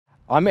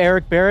I'm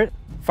Eric Barrett,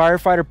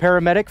 firefighter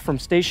paramedic from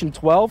Station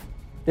 12.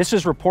 This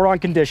is Report on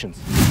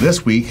Conditions.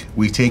 This week,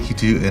 we take you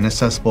to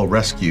inaccessible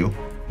rescue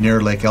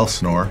near Lake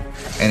Elsinore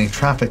and a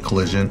traffic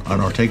collision on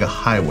Ortega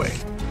Highway,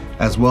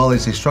 as well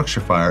as a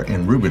structure fire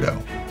in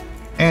Rubidoux.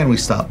 And we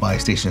stop by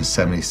Station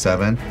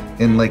 77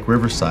 in Lake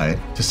Riverside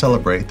to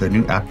celebrate their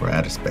new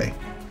apparatus bay.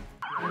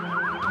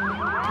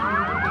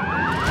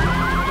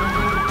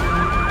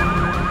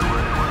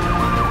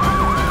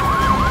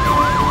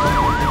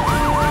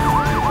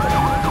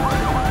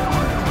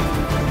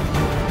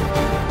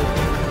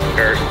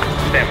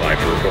 Stand by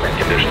for reporting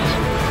conditions.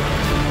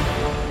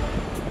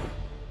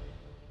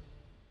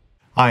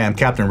 Hi, I'm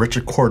Captain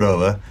Richard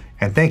Cordova,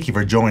 and thank you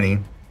for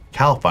joining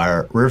CAL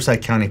FIRE,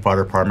 Riverside County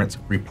Fire Department's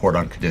Report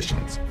on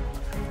Conditions.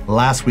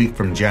 Last week,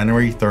 from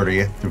January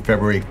 30th through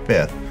February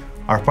 5th,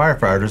 our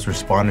firefighters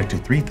responded to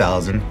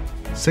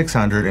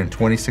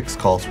 3,626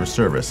 calls for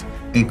service,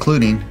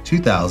 including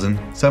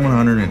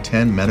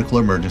 2,710 medical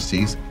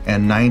emergencies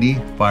and 90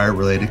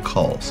 fire-related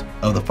calls.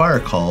 Of the fire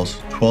calls,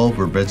 12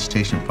 were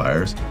vegetation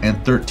fires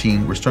and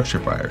 13 were structure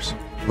fires.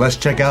 Let's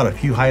check out a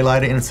few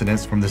highlighted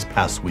incidents from this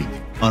past week.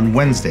 On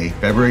Wednesday,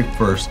 February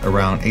 1st,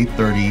 around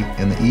 8:30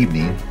 in the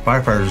evening,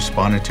 firefighters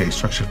responded to a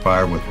structure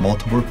fire with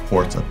multiple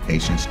reports of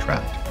patients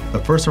trapped. The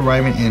first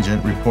arriving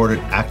engine reported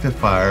active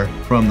fire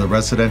from the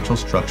residential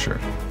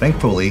structure.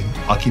 Thankfully,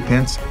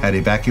 occupants had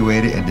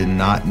evacuated and did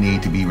not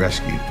need to be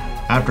rescued.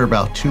 After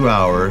about 2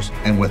 hours,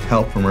 and with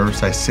help from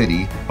Riverside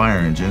City fire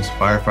engines,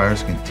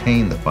 firefighters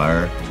contained the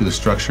fire to the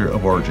structure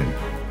of origin.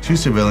 2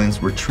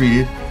 civilians were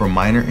treated for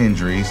minor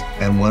injuries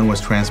and 1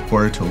 was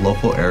transported to a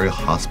local area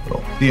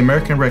hospital. The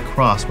American Red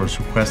Cross was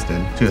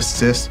requested to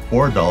assist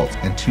 4 adults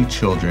and 2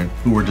 children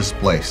who were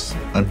displaced.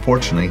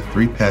 Unfortunately,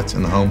 3 pets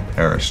in the home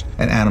perished,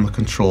 and animal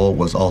control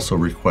was also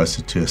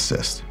requested to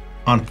assist.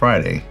 On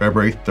Friday,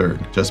 February 3rd,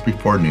 just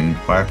before noon,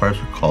 firefighters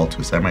were called to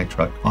a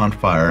semi-truck on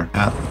fire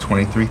at the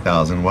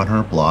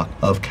 23,100 block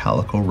of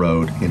Calico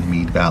Road in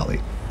Mead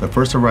Valley. The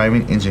first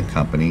arriving engine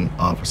company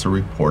officer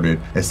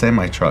reported a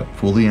semi-truck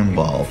fully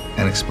involved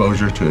and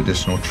exposure to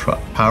additional truck.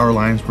 Power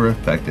lines were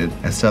affected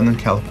and Southern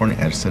California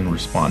Edison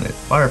responded.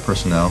 Fire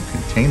personnel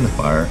contained the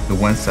fire to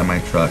 1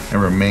 semi-truck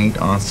and remained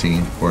on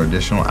scene for an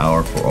additional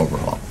hour for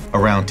overhaul.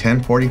 Around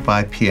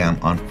 10:45 p.m.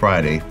 on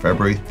Friday,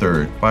 February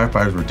 3rd,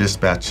 firefighters were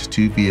dispatched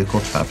to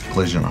 2-vehicle traffic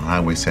collision on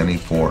Highway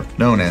 74,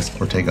 known as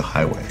Ortega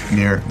Highway,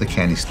 near the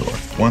candy store.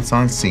 Once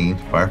on scene,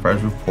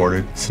 firefighters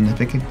reported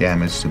significant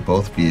damage to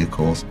both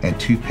vehicles and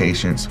 2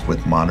 patients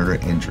with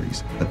moderate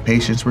injuries. The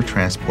patients were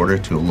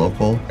transported to a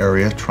local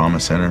area trauma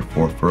center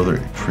for further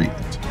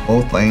treatment.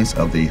 Both lanes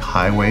of the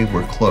highway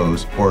were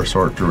closed for a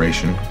short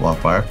duration while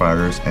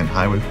firefighters and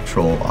highway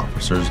patrol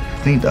officers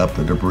cleaned up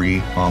the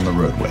debris on the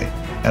roadway.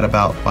 At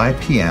about 5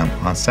 p.m.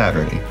 on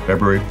Saturday,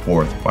 February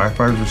 4th,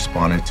 firefighters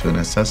responded to an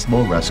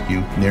inaccessible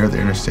rescue near the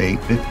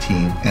Interstate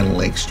 15 and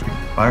Lake Street.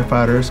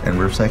 Firefighters and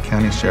Riverside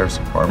County Sheriff's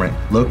Department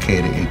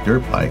located a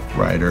dirt bike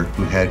rider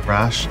who had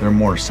crashed their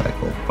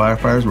motorcycle.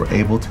 Firefighters were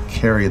able to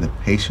carry the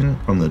patient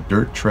from the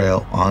dirt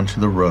trail onto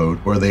the road,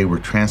 where they were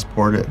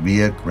transported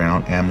via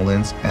ground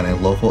ambulance and a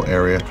local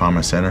area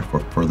trauma center for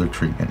further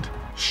treatment.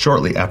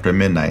 Shortly after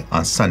midnight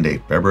on Sunday,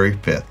 February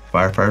 5th,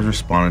 firefighters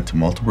responded to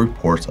multiple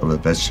reports of a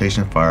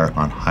vegetation fire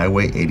on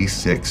Highway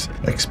 86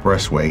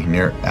 Expressway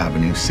near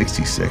Avenue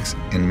 66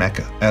 in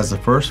Mecca. As the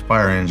first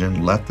fire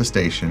engine left the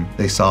station,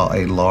 they saw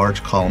a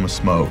large column of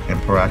smoke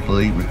and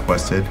proactively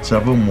requested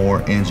several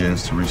more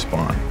engines to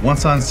respond.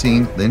 Once on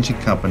scene, the engine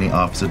company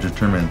officer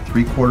determined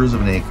 3/4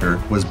 of an acre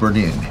was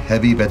burning in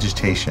heavy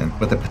vegetation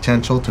with the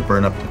potential to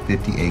burn up to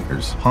 50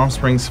 acres. Palm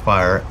Springs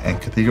Fire and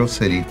Cathedral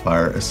City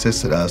Fire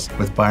assisted us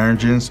with fire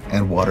engines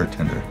and water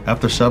tender.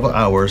 After several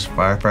hours,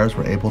 firefighters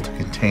were able to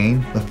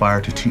contain the fire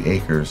to 2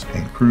 acres,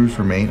 and crews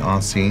remained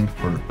on scene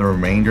for the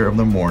remainder of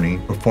the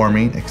morning,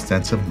 performing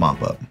extensive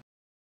mop-up.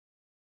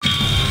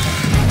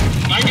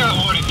 I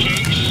got what it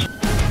takes.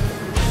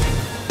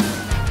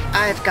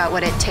 I've got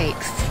what it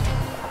takes.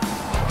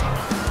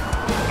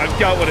 I've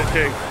got what it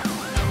takes.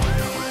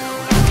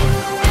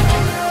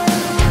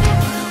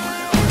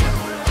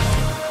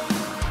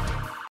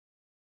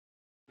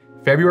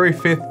 February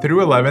 5th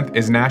through 11th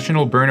is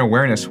National Burn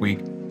Awareness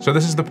Week, so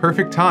this is the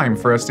perfect time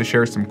for us to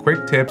share some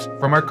quick tips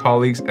from our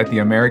colleagues at the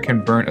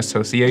American Burn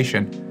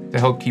Association to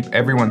help keep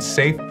everyone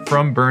safe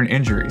from burn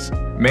injuries.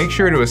 Make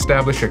sure to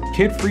establish a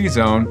kid-free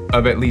zone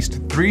of at least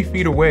 3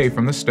 feet away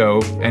from the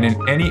stove and in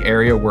any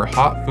area where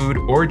hot food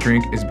or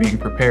drink is being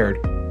prepared.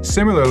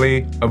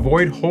 Similarly,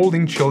 avoid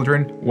holding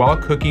children while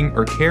cooking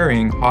or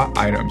carrying hot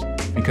items,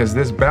 because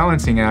this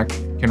balancing act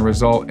can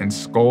result in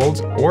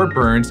scalds or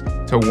burns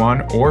to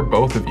one or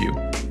both of you.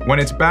 When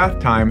it's bath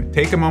time,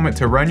 take a moment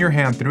to run your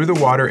hand through the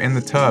water in the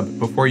tub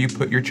before you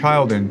put your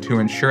child in to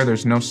ensure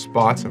there's no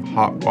spots of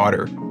hot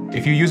water.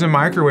 If you use a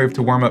microwave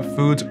to warm up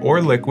foods or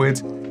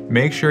liquids,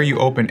 make sure you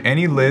open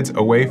any lids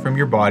away from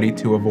your body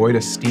to avoid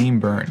a steam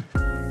burn.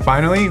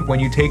 Finally, when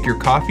you take your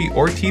coffee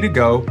or tea to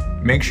go,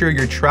 make sure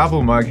your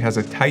travel mug has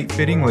a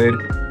tight-fitting lid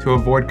to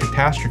avoid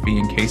catastrophe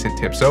in case it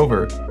tips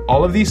over.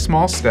 All of these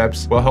small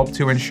steps will help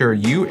to ensure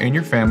you and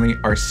your family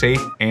are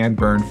safe and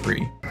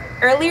burn-free.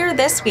 Earlier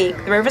this week,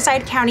 the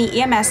Riverside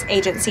County EMS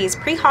Agency's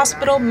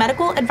Pre-Hospital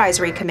Medical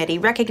Advisory Committee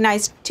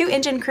recognized 2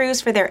 engine crews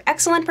for their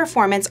excellent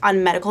performance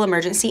on medical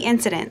emergency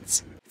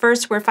incidents.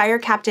 First were Fire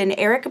Captain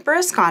Eric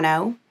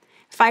Burrascano,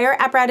 Fire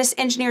Apparatus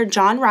Engineer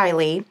John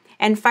Riley,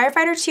 and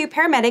Firefighter 2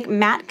 Paramedic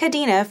Matt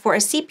Cadena for a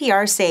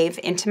CPR save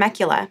in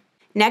Temecula.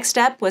 Next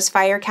up was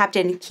Fire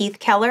Captain Keith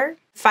Keller,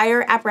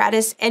 Fire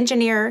Apparatus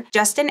Engineer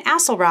Justin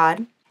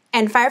Asselrod,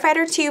 and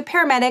Firefighter 2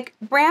 Paramedic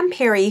Bram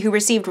Perry, who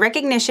received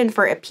recognition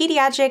for a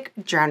pediatric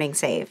drowning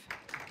save.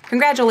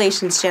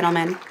 Congratulations,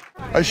 gentlemen.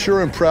 I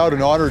sure am proud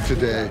and honored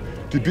today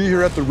to be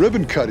here at the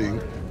ribbon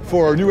cutting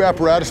for our new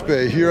apparatus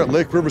bay here at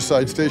Lake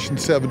Riverside Station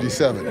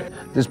 77.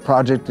 This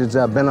project has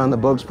been on the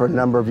books for a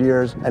number of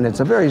years, and it's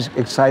a very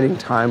exciting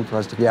time for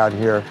us to be out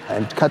here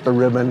and cut the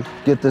ribbon,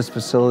 get this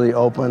facility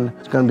open.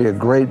 It's going to be a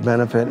great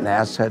benefit and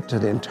asset to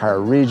the entire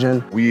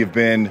region. We have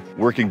been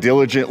working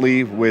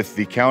diligently with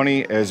the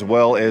county as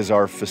well as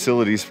our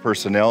facilities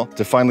personnel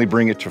to finally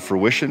bring it to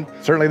fruition.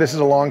 Certainly this is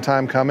a long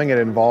time coming. It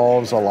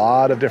involves a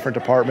lot of different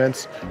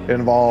departments. It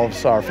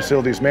involves our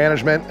facilities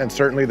management and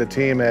certainly the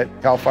team at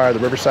CAL FIRE, the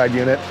Riverside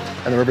unit,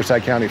 and the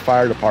Riverside County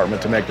Fire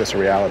Department to make this a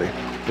reality.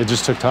 It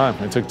just took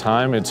time. It took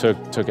time, it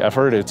took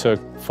effort, it took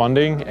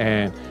funding,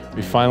 and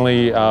we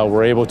finally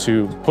were able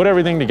to put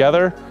everything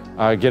together,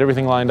 get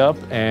everything lined up,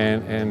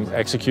 and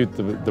execute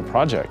the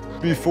project.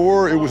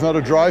 Before, it was not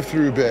a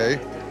drive-through bay.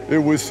 It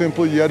was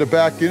simply you had to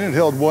back in. It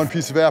held one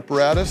piece of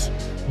apparatus.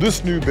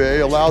 This new bay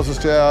allows us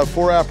to have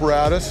 4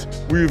 apparatus.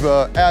 We've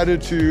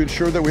added to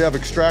ensure that we have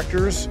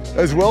extractors,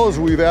 as well as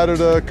we've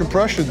added a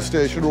compression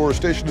station or a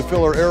station to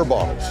fill our air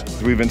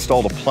bottles. We've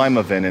installed a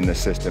Plima vent in the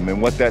system,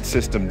 and what that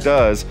system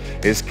does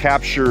is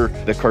capture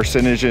the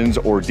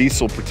carcinogens or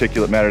diesel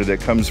particulate matter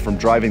that comes from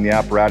driving the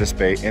apparatus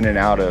bay in and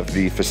out of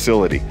the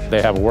facility.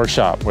 They have a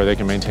workshop where they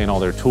can maintain all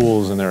their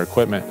tools and their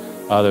equipment.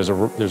 There's a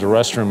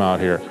restroom out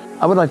here.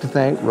 I would like to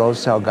thank Rose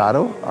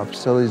Salgado, our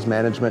Facilities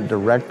Management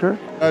Director.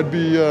 I'd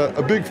be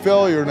a big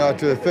failure not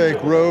to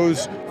thank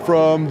Rose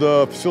from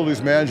the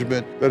Facilities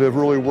Management that have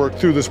really worked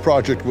through this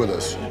project with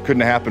us.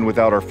 Couldn't happen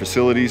without our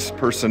facilities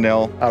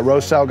personnel.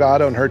 Rose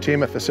Salgado and her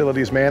team at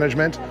Facilities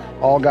Management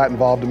all got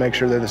involved to make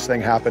sure that this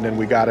thing happened and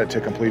we got it to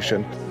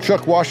completion.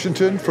 Chuck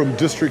Washington from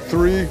District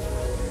 3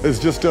 has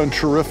just done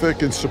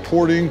terrific in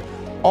supporting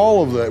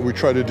all of that we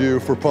try to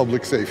do for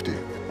public safety.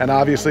 And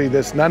obviously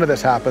none of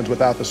this happens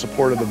without the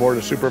support of the Board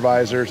of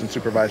Supervisors and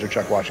Supervisor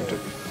Chuck Washington.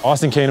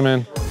 Austin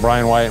Kahneman,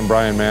 Brian White, and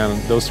Brian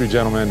Mann, those 3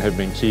 gentlemen have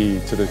been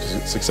key to the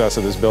success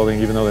of this building.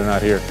 Even though they're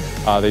not here,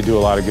 they do a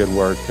lot of good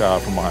work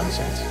from behind the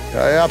scenes.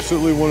 I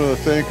absolutely want to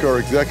thank our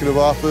executive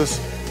office,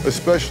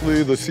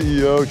 especially the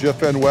CEO,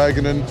 Jeff Van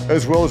Wagenen,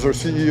 as well as our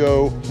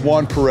CEO,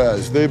 Juan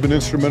Perez. They've been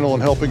instrumental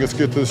in helping us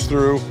get this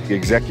through. The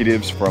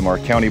executives from our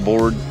county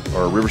board,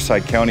 our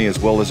Riverside County, as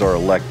well as our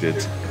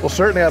electeds. Well,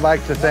 certainly I'd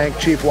like to thank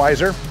Chief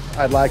Weiser.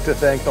 I'd like to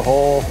thank the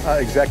whole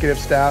executive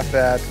staff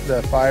at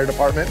the fire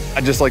department.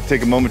 I'd just like to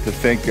take a moment to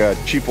thank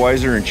Chief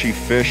Weiser and Chief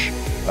Fish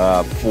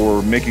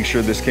for making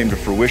sure this came to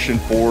fruition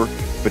for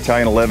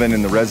Battalion 11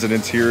 and the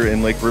residents here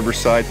in Lake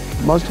Riverside.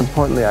 Most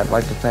importantly, I'd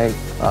like to thank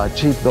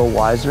Chief Bill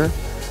Weiser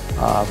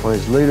for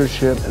his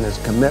leadership and his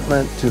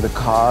commitment to the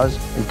cause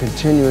and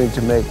continuing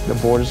to make the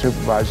Board of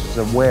Supervisors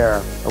aware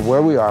of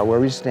where we are, where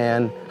we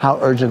stand, how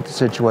urgent the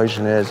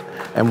situation is,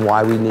 and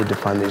why we need to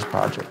fund these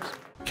projects.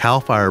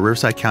 CAL FIRE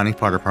Riverside County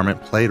Fire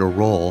Department played a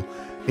role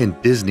in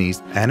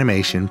Disney's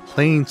animation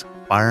Planes,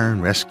 Fire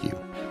and Rescue.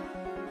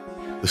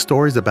 The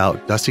story is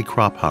about Dusty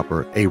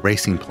Crophopper, a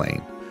racing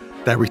plane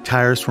that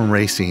retires from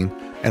racing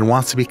and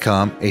wants to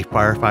become a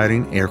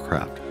firefighting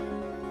aircraft.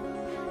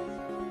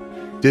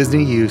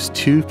 Disney used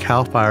 2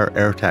 CAL FIRE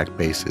air attack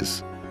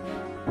bases,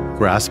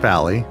 Grass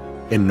Valley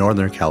in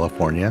Northern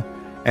California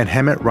and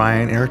Hemet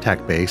Ryan Air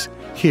Attack Base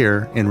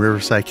here in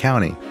Riverside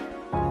County.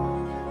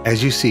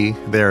 As you see,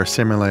 there are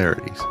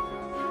similarities.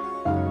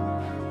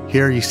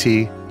 Here you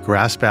see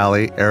Grass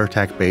Valley Air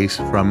Attack Base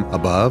from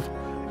above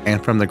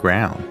and from the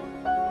ground.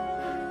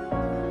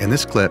 In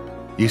this clip,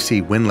 you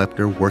see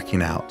Windlifter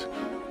working out.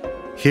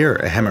 Here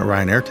at Hemet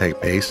Ryan Air Attack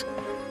Base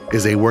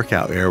is a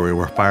workout area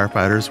where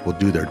firefighters will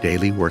do their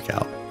daily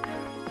workout.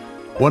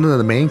 One of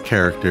the main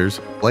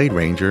characters, Blade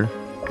Ranger,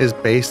 is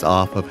based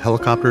off of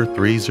Helicopter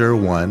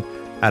 301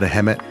 at a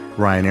Hemet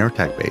Ryan Air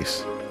Attack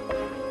Base.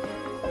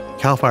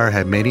 CAL FIRE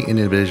had many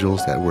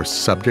individuals that were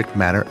subject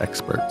matter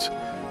experts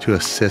to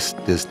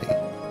assist Disney.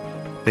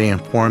 They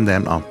informed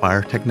them on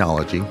fire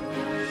technology,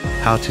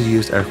 how to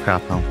use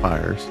aircraft on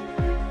fires,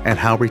 and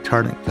how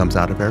retardant comes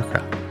out of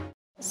aircraft.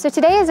 So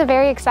today is a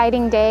very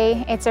exciting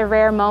day. It's a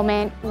rare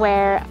moment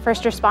where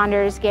first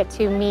responders get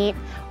to meet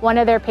one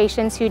of their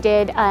patients who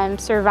did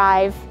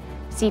survive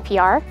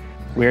CPR.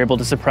 We were able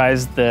to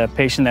surprise the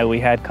patient that we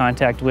had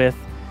contact with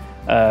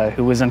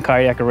who was in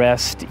cardiac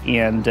arrest,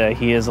 and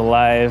he is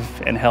alive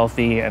and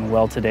healthy and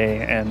well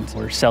today, and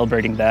we're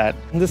celebrating that.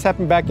 This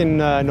happened back in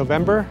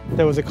November.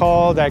 There was a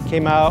call that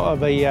came out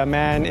of a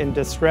man in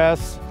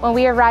distress. When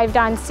we arrived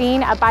on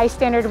scene, a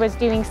bystander was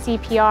doing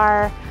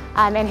CPR,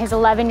 and his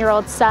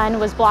 11-year-old son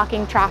was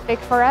blocking traffic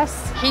for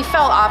us. He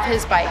fell off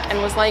his bike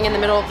and was laying in the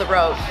middle of the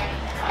road.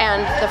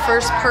 And the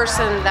first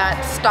person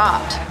that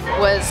stopped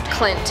was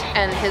Clint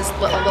and his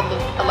little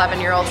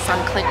 11-year-old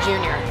son, Clint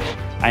Jr.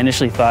 I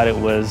initially thought it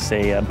was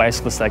a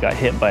bicyclist that got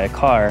hit by a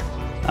car,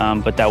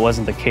 but that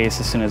wasn't the case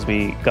as soon as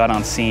we got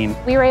on scene.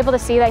 We were able to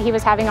see that he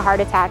was having a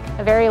heart attack,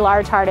 a very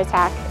large heart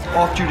attack.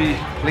 Off-duty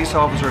police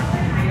officer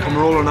come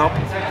rolling up,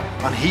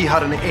 and he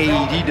had an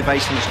AED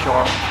device in his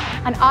car.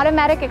 An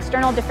automatic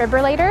external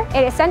defibrillator.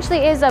 It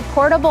essentially is a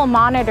portable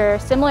monitor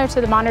similar to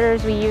the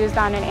monitors we used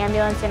on an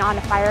ambulance and on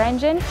a fire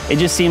engine. It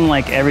just seemed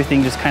like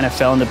everything just kind of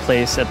fell into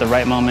place at the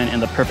right moment in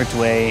the perfect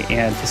way,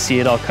 and to see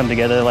it all come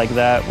together like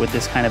that with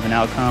this kind of an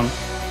outcome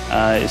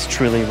is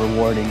truly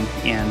rewarding,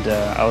 and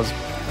I was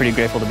pretty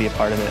grateful to be a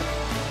part of it.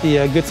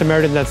 The Good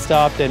Samaritan that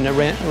stopped and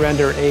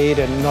rendered aid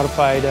and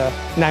notified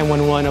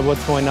 911 of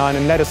what's going on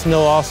and let us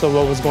know also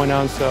what was going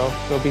on, so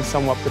we'll be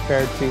somewhat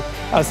prepared to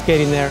us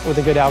getting there with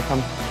a good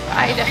outcome.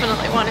 I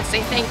definitely want to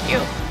say thank you.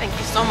 Thank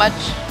you so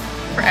much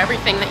for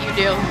everything that you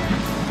do.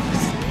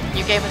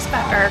 You gave us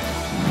back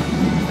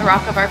the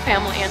rock of our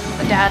family and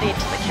the daddy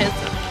to the kids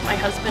and my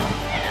husband.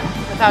 And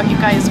without you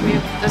guys,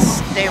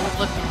 this day would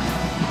look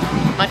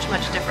much,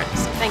 much different.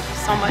 So thank you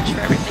so much for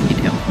everything you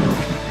do.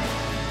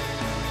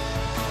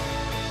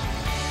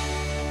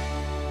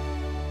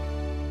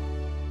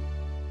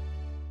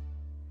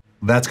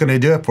 That's going to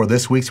do it for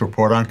this week's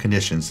Report on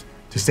Conditions.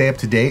 To stay up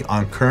to date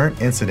on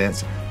current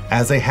incidents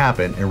as they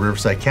happen in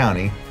Riverside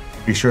County,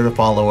 be sure to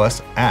follow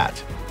us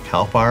at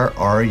CAL FIRE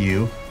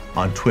RU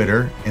on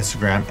Twitter,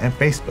 Instagram, and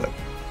Facebook.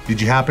 Did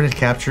you happen to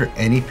capture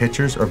any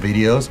pictures or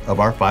videos of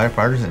our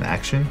firefighters in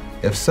action?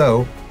 If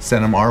so,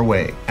 send them our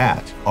way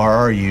at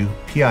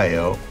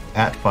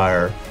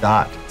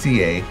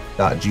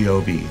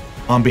rrupio@fire.ca.gov.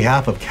 On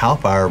behalf of CAL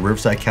FIRE,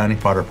 Riverside County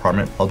Fire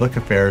Department Public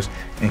Affairs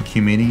and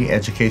Community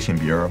Education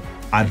Bureau,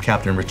 I'm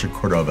Captain Richard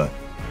Cordova.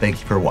 Thank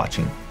you for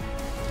watching.